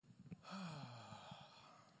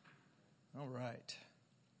All right.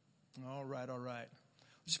 All right, all right.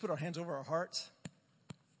 Just put our hands over our hearts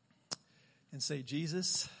and say,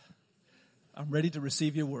 Jesus, I'm ready to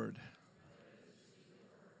receive your word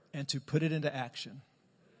and to put it into action.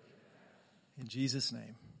 In Jesus'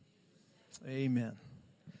 name, amen.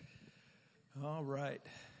 All right.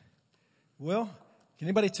 Well, can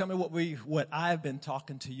anybody tell me what I've been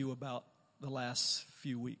talking to you about the last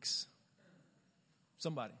few weeks?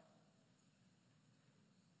 Somebody.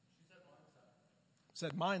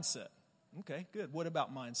 Said mindset. Okay, good. What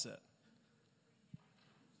about mindset?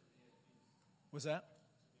 What's that?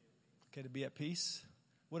 Okay, to be at peace.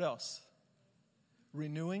 What else?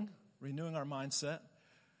 Renewing our mindset.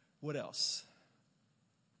 What else?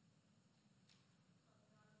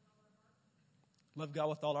 Love God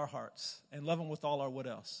with all our hearts. And love Him with all our what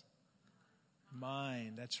else?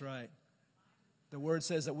 Mind, that's right. The Word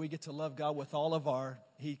says that we get to love God with all of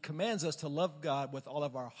He commands us to love God with all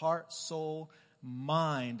of our heart, soul,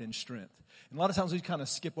 mind, and strength. And a lot of times we kind of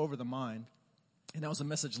skip over the mind. And that was a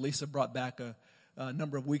message Lisa brought back a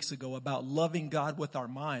number of weeks ago about loving God with our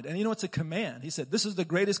mind. And you know, it's a command. He said, this is the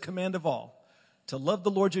greatest command of all, to love the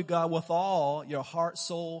Lord your God with all your heart,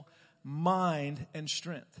 soul, mind, and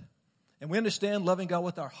strength. And we understand loving God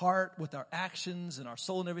with our heart, with our actions and our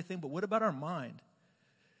soul and everything, but what about our mind?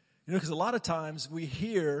 You know, because a lot of times we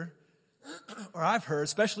hear, or I've heard,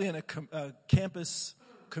 especially in a campus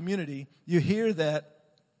community, you hear that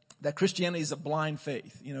Christianity is a blind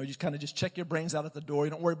faith. You know, you kind of just check your brains out at the door. You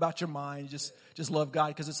don't worry about your mind. You just love God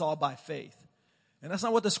because it's all by faith. And that's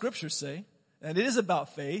not what the scriptures say. And it is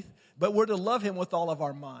about faith, but we're to love Him with all of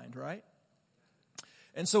our mind, right?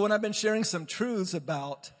 And so when I've been sharing some truths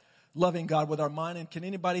about loving God with our mind, and can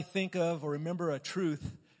anybody think of or remember a truth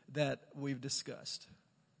that we've discussed?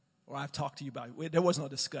 Or I've talked to you about? There was no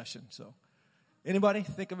discussion, so. Anybody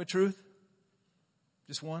think of a truth?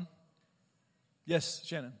 Just one? Yes,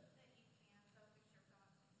 Shannon.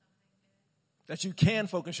 That you can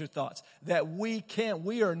focus your thoughts. That we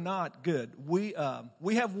are not good. We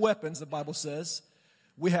have weapons, the Bible says.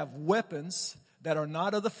 We have weapons that are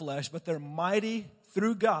not of the flesh, but they're mighty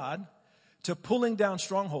through God to pulling down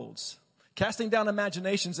strongholds, casting down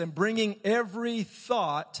imaginations, and bringing every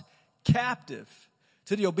thought captive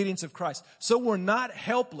to the obedience of Christ. So we're not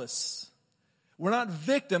helpless. We're not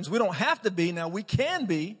victims. We don't have to be. Now, we can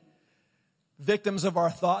be victims of our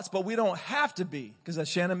thoughts, but we don't have to be. Because as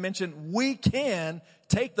Shannon mentioned, we can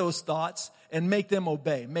take those thoughts and make them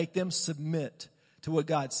obey, make them submit to what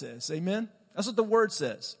God says. Amen? That's what the Word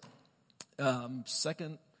says.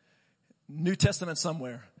 New Testament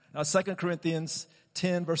somewhere. 2 Corinthians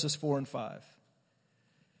 10, verses 4 and 5.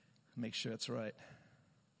 Make sure that's right.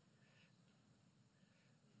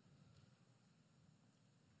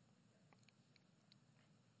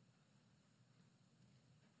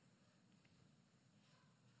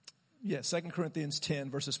 Yeah, 2 Corinthians 10,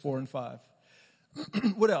 verses 4 and 5.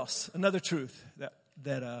 What else? Another truth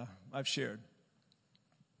that I've shared.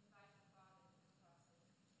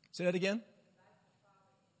 Say that again.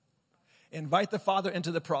 Invite the Father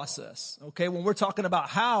into the process. Okay, when we're talking about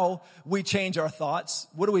how we change our thoughts,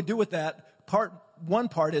 what do we do with that? One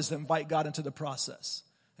part is invite God into the process.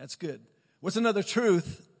 That's good. What's another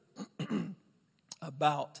truth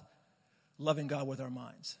about loving God with our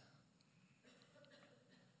minds?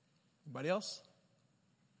 Anybody else?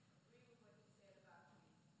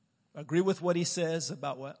 Agree with what He says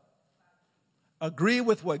about what? Agree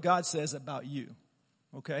with what God says about you.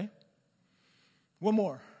 Okay? One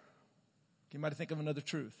more. You might think of another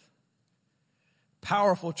truth.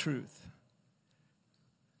 Powerful truth.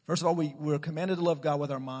 First of all, we're commanded to love God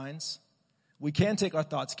with our minds. We can take our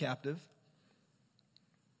thoughts captive.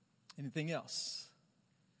 Anything else?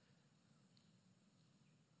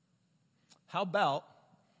 How about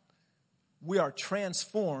we are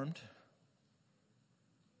transformed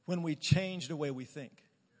when we change the way we think?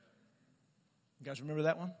 You guys remember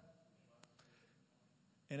that one?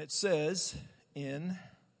 And it says in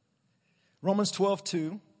Romans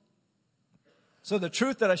 12:2. So the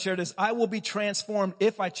truth that I shared is I will be transformed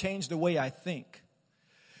if I change the way I think.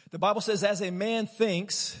 The Bible says as a man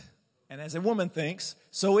thinks and as a woman thinks,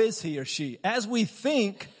 so is he or she. As we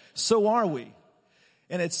think, so are we.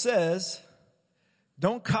 And it says,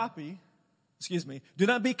 do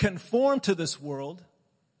not be conformed to this world,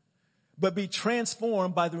 but be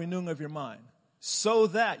transformed by the renewing of your mind, so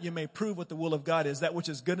that you may prove what the will of God is, that which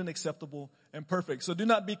is good and acceptable and perfect. So do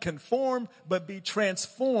not be conformed, but be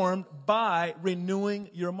transformed by renewing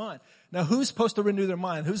your mind. Now, who's supposed to renew their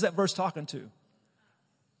mind? Who's that verse talking to?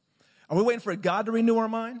 Are we waiting for God to renew our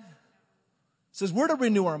mind? It says we're to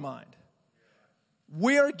renew our mind.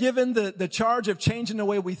 We are given the charge of changing the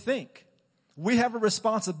way we think. We have a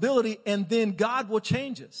responsibility, and then God will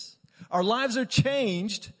change us. Our lives are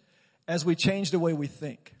changed as we change the way we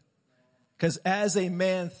think. Because as a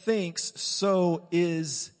man thinks, so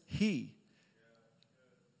is he.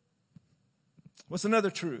 What's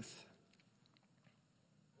another truth?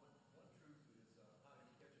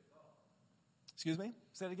 Excuse me?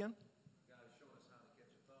 Say it again.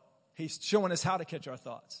 He's showing us how to catch our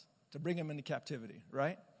thoughts, to bring them into captivity,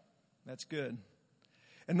 right? That's good.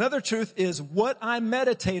 Another truth is what I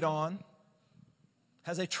meditate on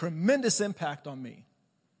has a tremendous impact on me,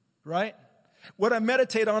 right? What I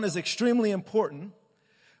meditate on is extremely important.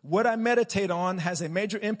 What I meditate on has a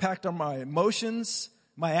major impact on my emotions,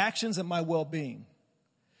 my actions, and my well-being.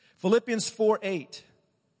 Philippians 4:8.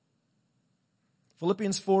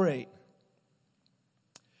 Philippians 4:8.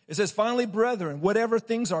 It says, finally, brethren, whatever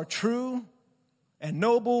things are true and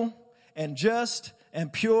noble and just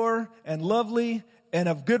and pure and lovely and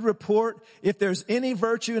of good report, if there's any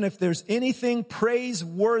virtue and if there's anything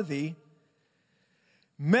praiseworthy,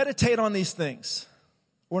 meditate on these things.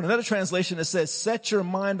 Or in another translation, it says, set your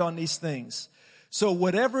mind on these things. So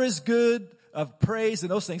whatever is good, of praise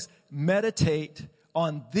and those things, meditate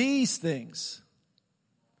on these things.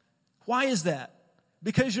 Why is that?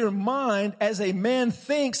 Because your mind, as a man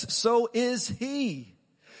thinks, so is he.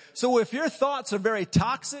 So if your thoughts are very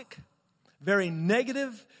toxic, very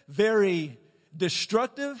negative, very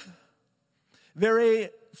destructive, very,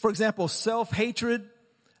 for example, self-hatred,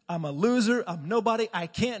 I'm a loser, I'm nobody, I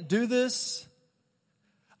can't do this,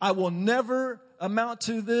 I will never amount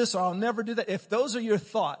to this, or I'll never do that. If those are your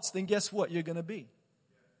thoughts, then guess what you're going to be?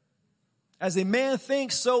 As a man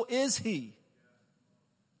thinks, so is he.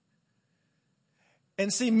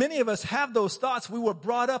 And see, many of us have those thoughts. We were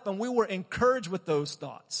brought up and we were encouraged with those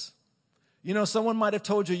thoughts. You know, someone might have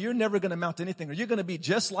told you, you're never going to amount to anything, or you're going to be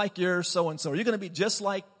just like your so-and-so, or you're going to be just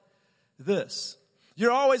like this. You're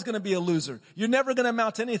always going to be a loser. You're never going to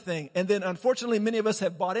amount to anything. And then, unfortunately, many of us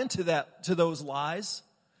have bought into that, to those lies,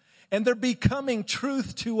 and they're becoming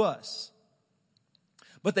truth to us.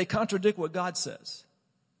 But they contradict what God says.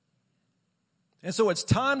 And so it's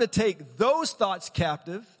time to take those thoughts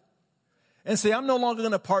captive and say, I'm no longer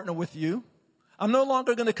going to partner with you. I'm no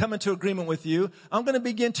longer going to come into agreement with you. I'm going to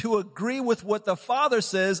begin to agree with what the Father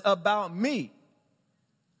says about me.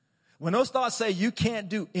 When those thoughts say you can't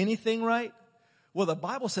do anything right, well, the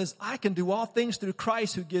Bible says I can do all things through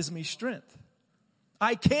Christ who gives me strength.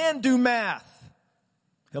 I can do math.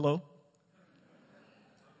 Hello?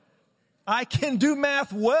 I can do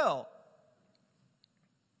math well.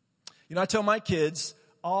 You know, I tell my kids,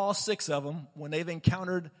 all 6 of them, when they've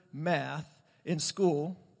encountered math in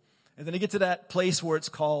school, and then they get to that place where it's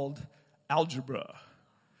called algebra,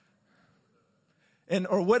 and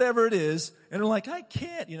or whatever it is, and they're like, I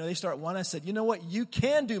can't. You know, they start one. I said, you know what? You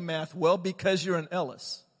can do math well because you're an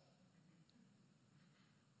Ellis.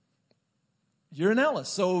 You're an Ellis.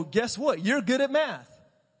 So guess what? You're good at math.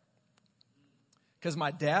 Because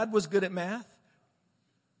my dad was good at math.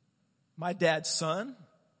 My dad's son,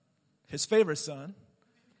 his favorite son,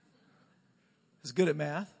 is good at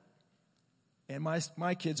math. And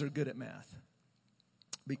my kids are good at math.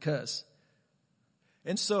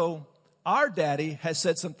 And so our daddy has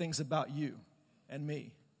said some things about you and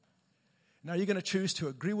me. Now, are you going to choose to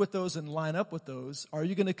agree with those and line up with those? Or are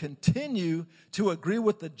you going to continue to agree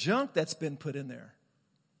with the junk that's been put in there?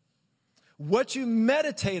 What you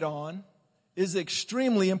meditate on is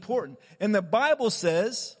extremely important. And the Bible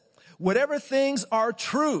says, whatever things are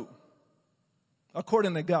true,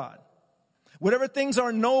 according to God, whatever things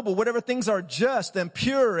are noble, whatever things are just and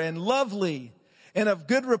pure and lovely and of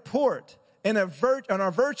good report and are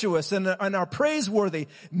virtuous and are praiseworthy,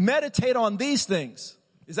 meditate on these things.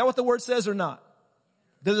 Is that what the word says or not?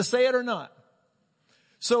 Does it say it or not?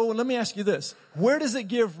 So let me ask you this. Where does it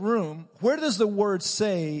give room? Where does the word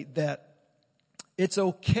say that it's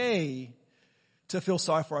okay to feel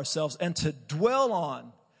sorry for ourselves and to dwell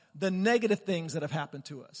on the negative things that have happened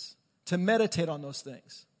to us, to meditate on those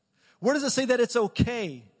things? Where does it say that it's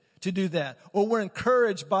okay to do that? Or we're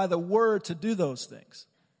encouraged by the word to do those things?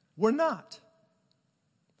 We're not.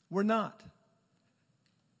 We're not.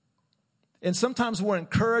 And sometimes we're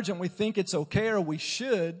encouraged and we think it's okay or we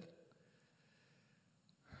should.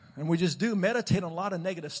 And we just do meditate on a lot of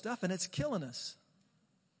negative stuff and it's killing us.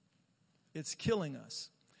 It's killing us.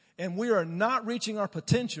 And we are not reaching our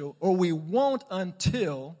potential, or we won't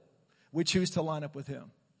until we choose to line up with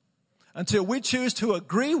Him. Until we choose to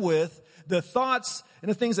agree with the thoughts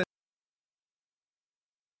and the things that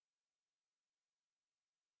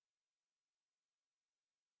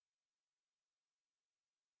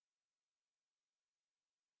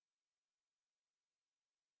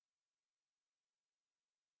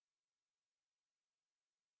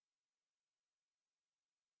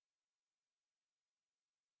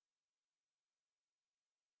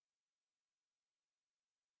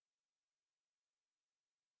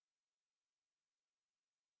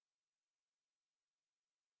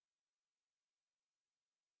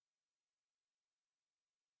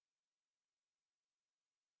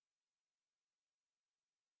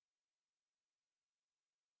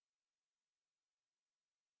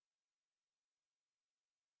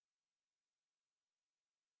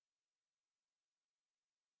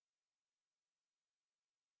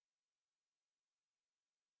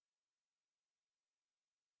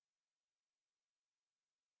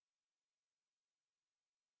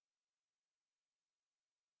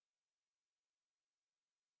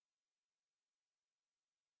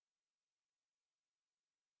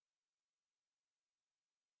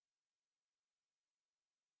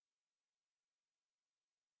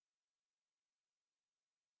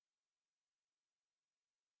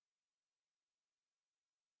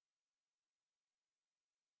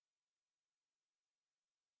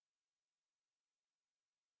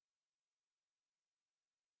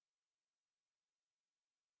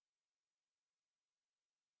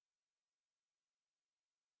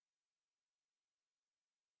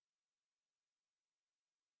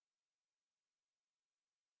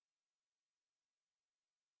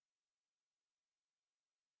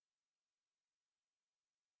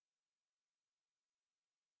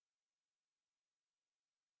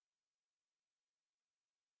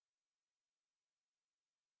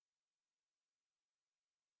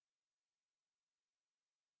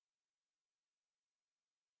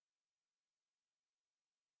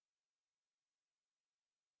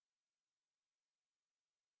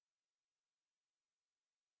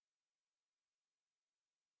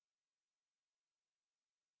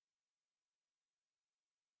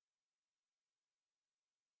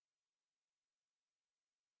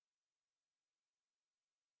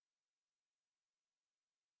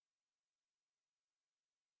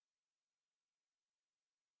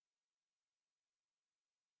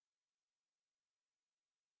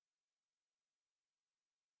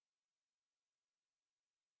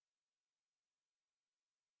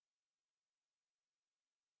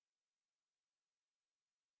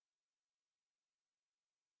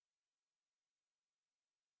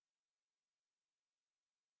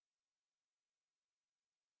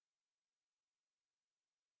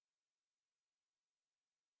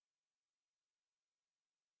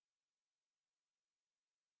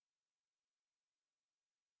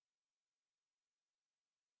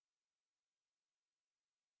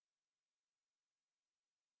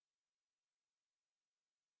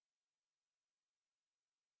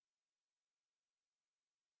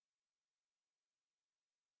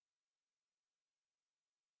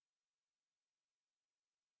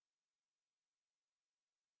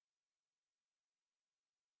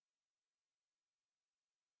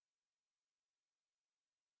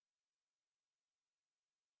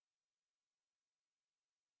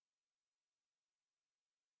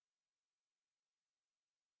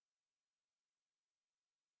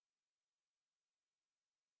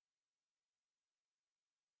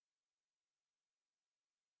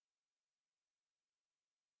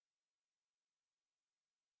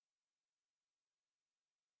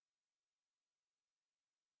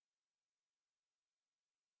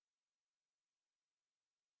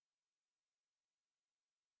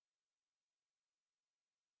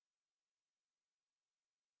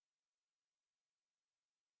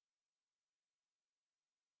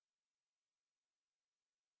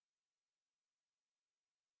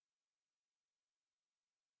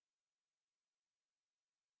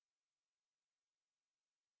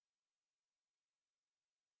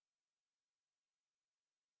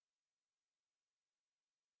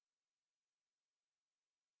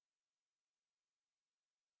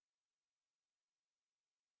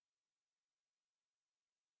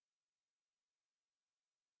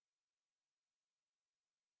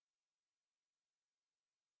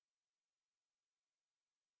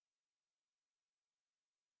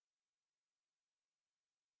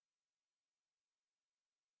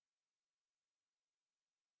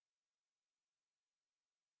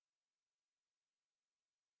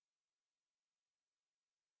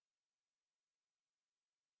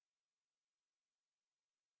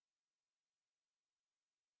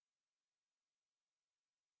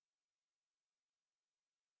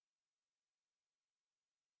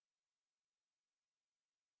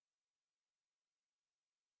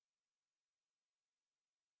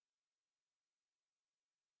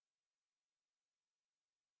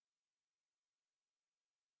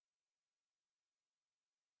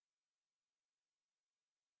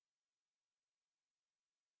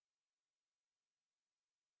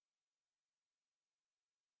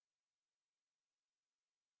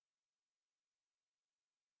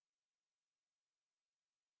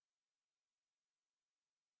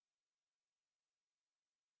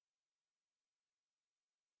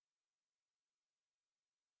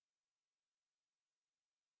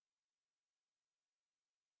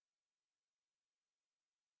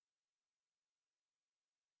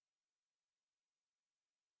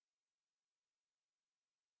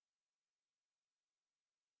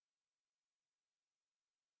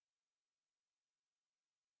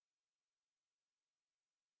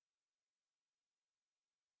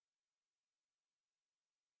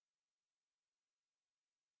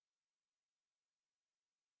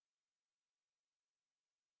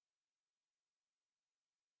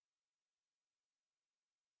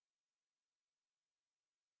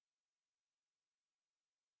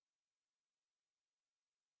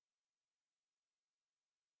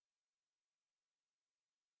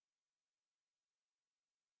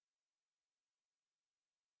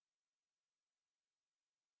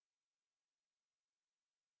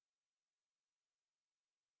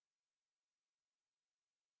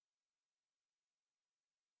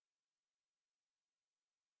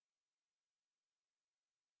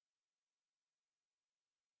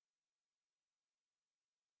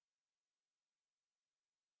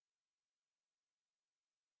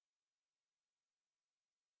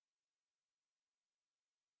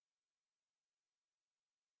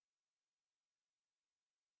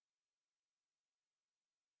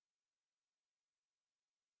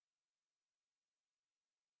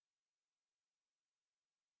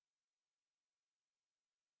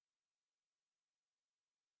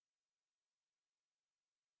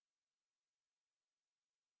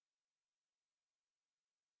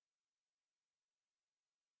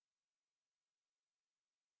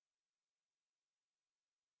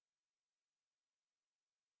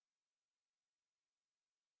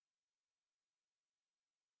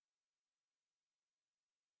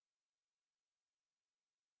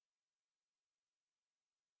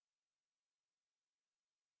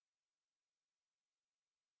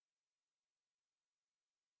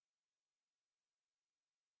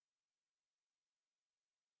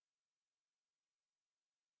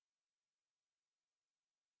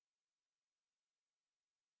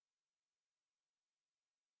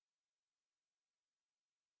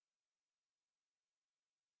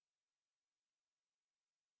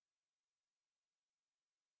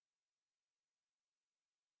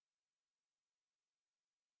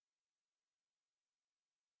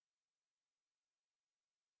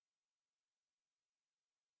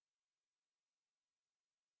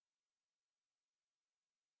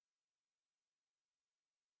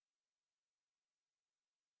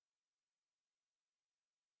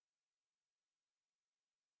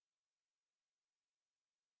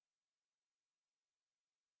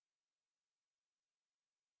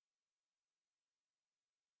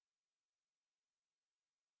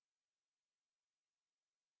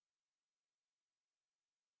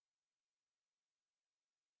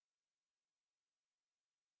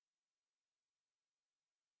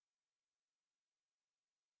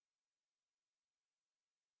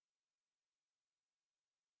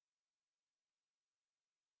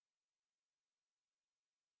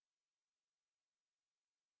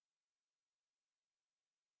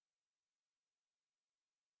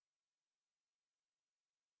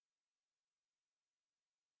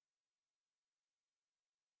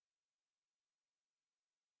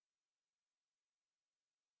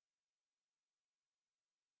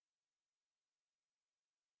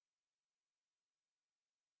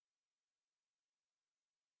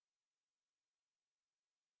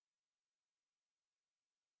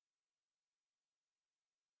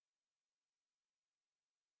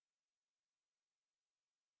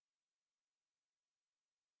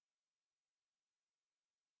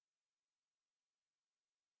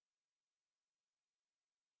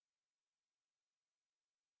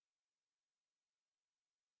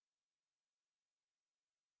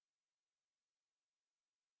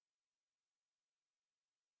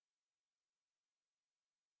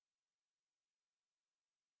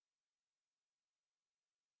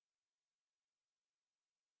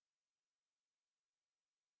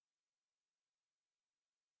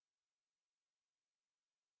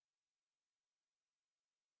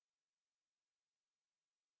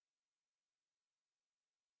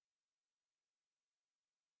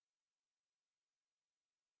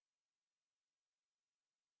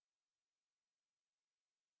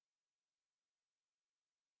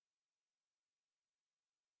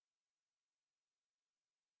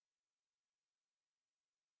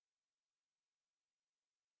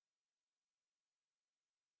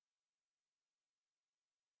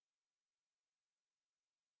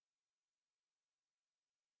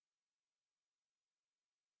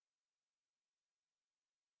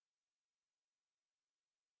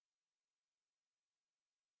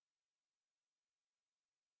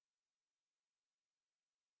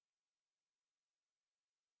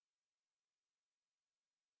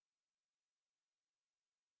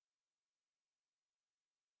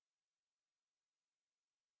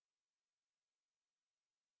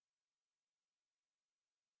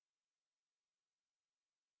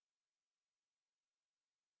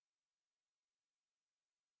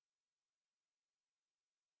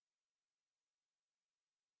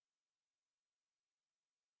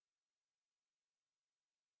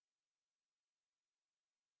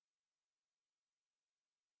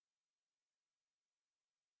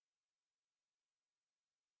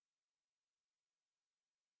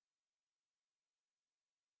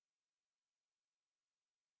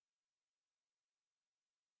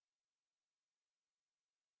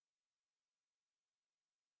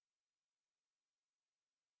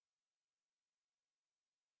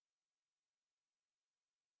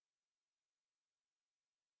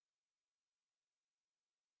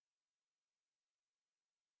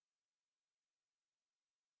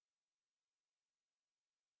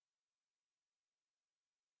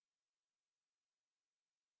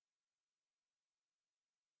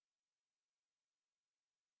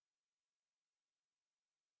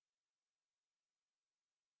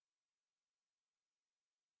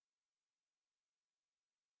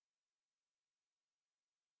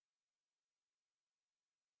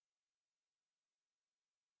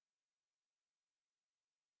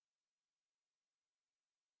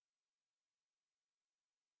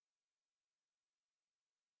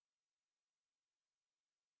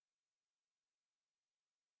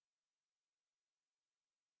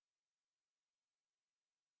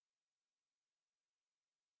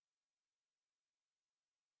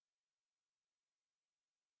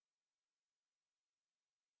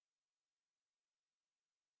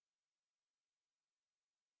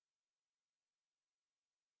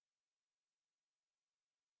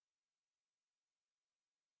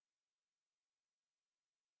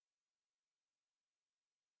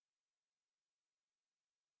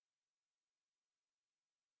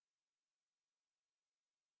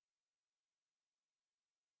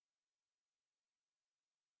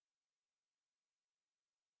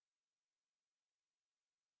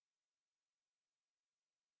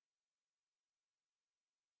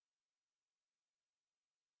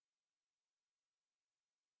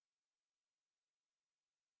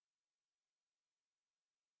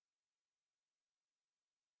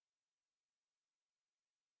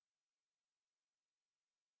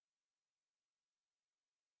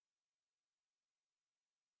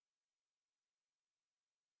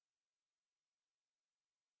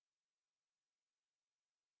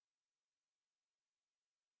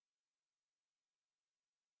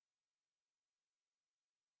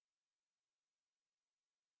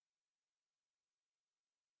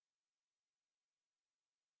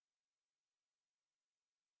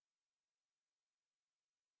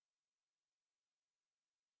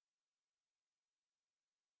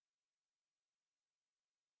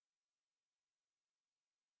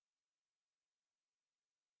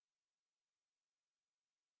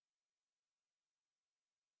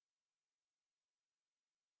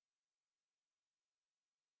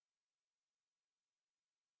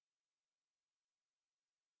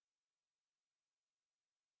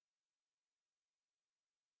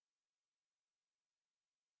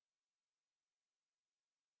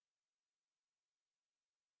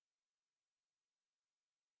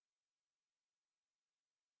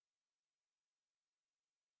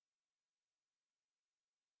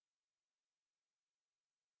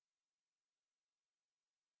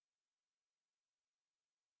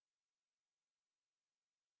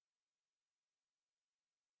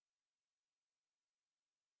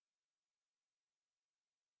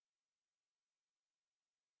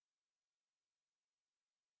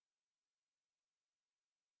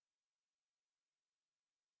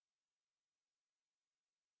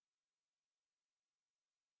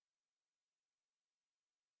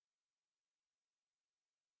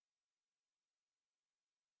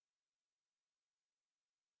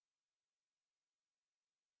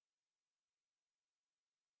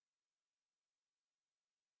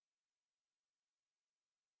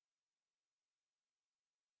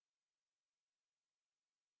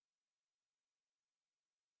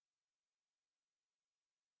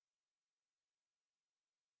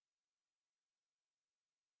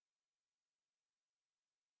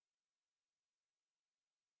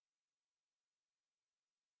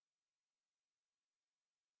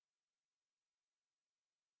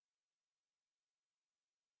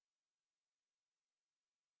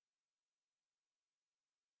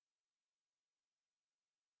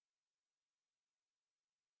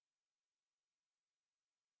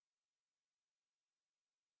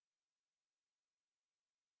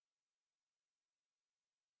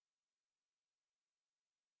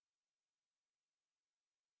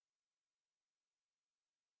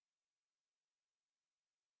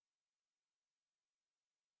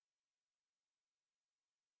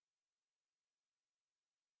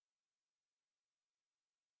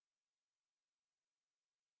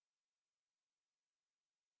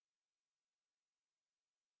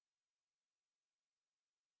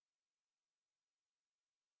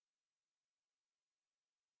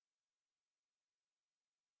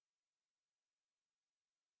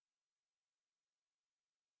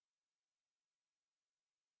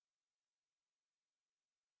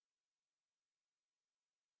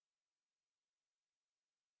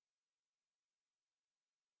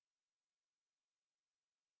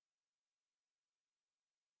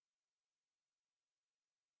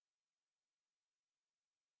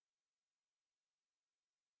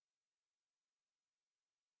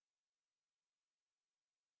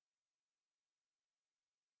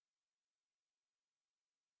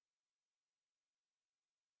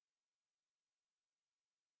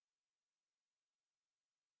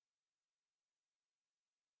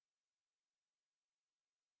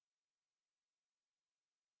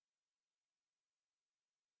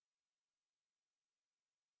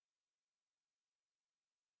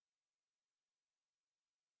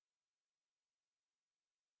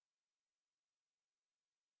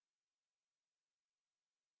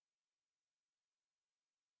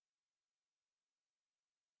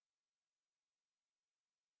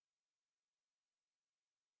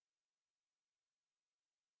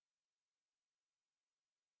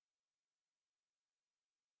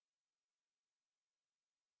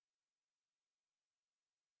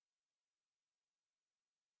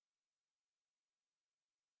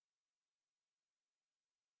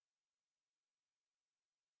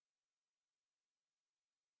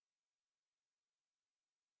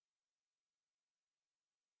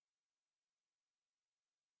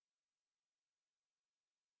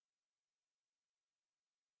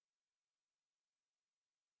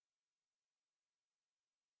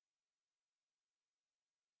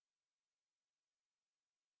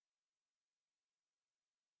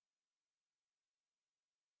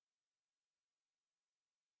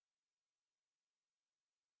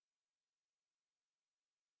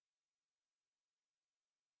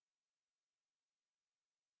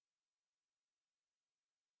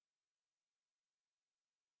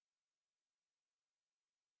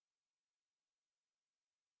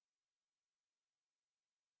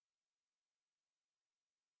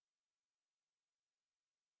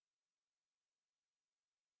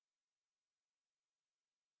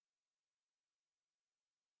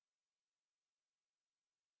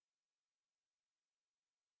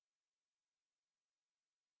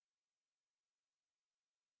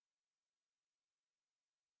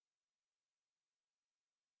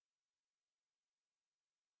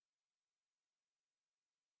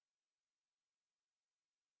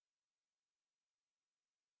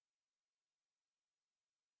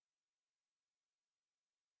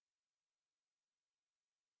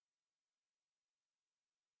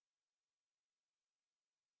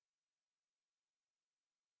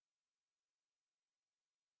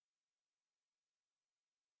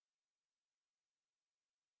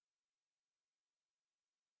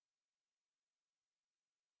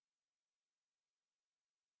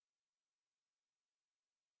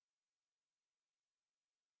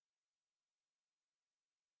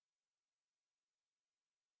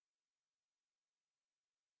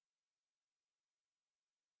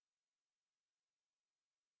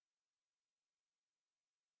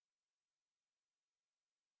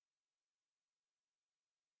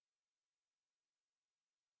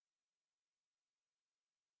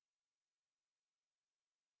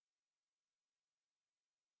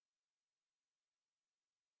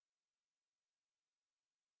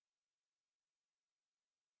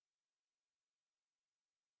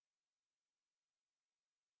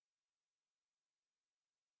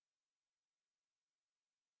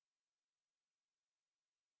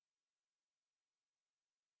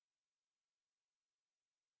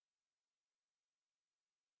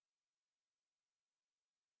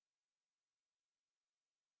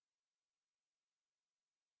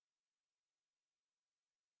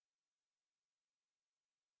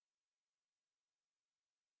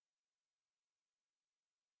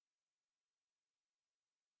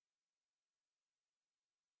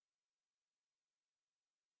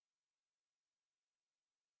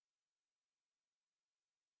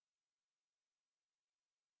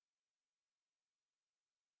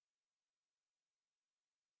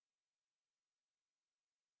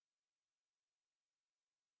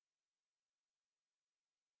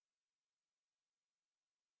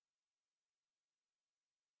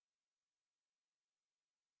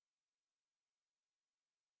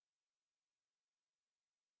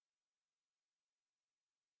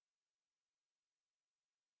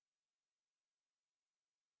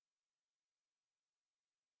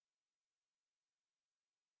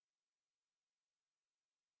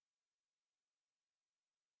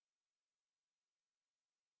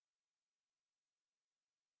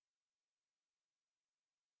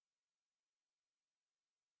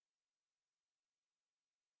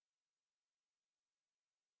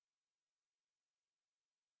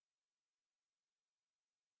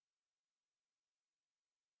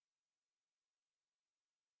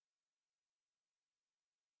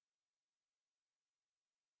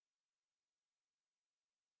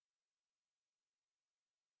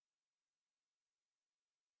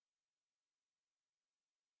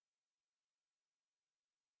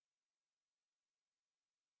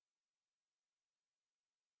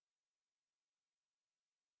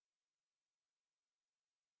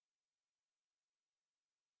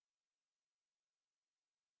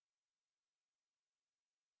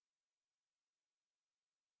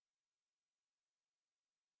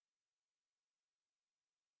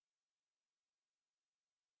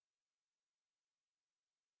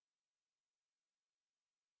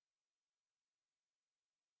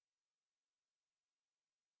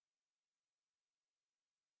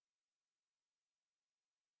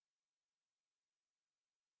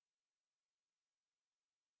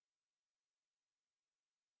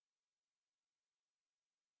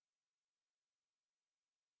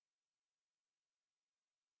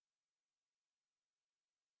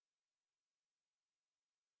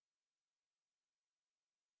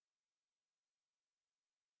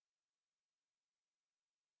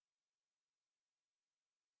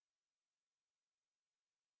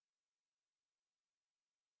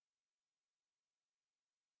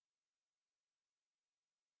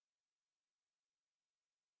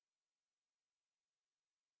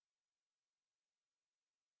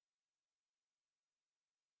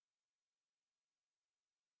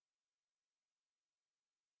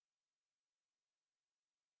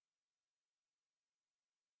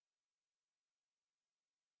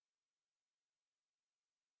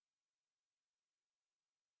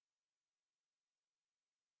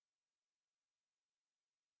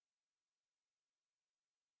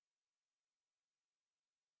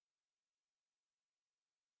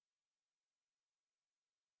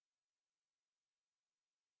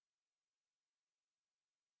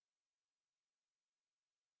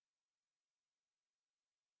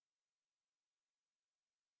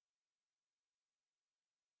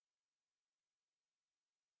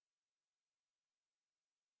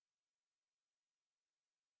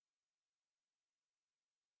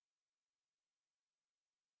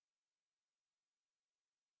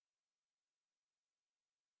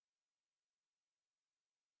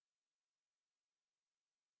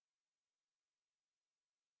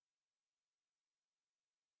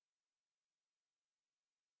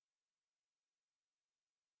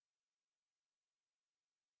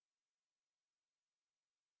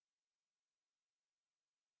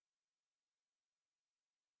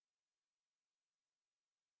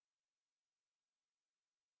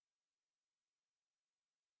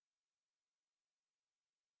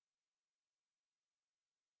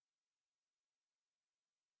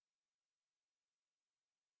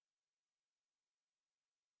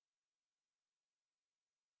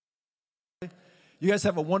You guys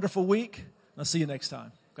have a wonderful week. I'll see you next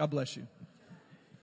time. God bless you.